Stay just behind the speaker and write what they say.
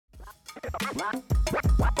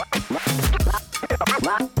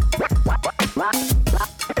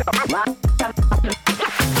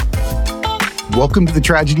Welcome to the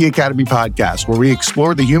Tragedy Academy podcast, where we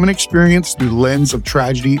explore the human experience through the lens of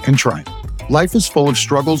tragedy and triumph. Life is full of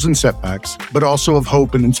struggles and setbacks, but also of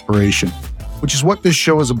hope and inspiration, which is what this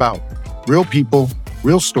show is about. Real people,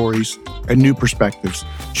 real stories, and new perspectives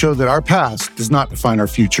show that our past does not define our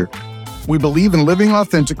future. We believe in living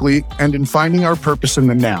authentically and in finding our purpose in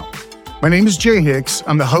the now. My name is Jay Hicks.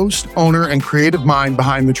 I'm the host, owner, and creative mind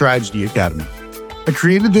behind the Tragedy Academy. I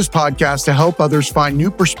created this podcast to help others find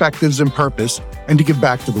new perspectives and purpose and to give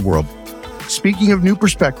back to the world. Speaking of new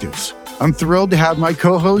perspectives, I'm thrilled to have my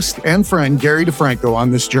co-host and friend, Gary DeFranco,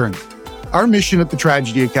 on this journey. Our mission at the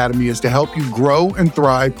Tragedy Academy is to help you grow and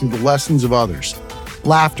thrive through the lessons of others.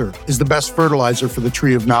 Laughter is the best fertilizer for the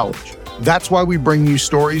tree of knowledge. That's why we bring you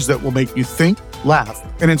stories that will make you think, laugh,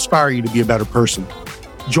 and inspire you to be a better person.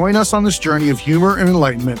 Join us on this journey of humor and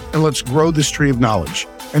enlightenment, and let's grow this tree of knowledge.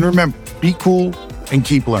 And remember, be cool and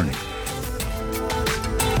keep learning.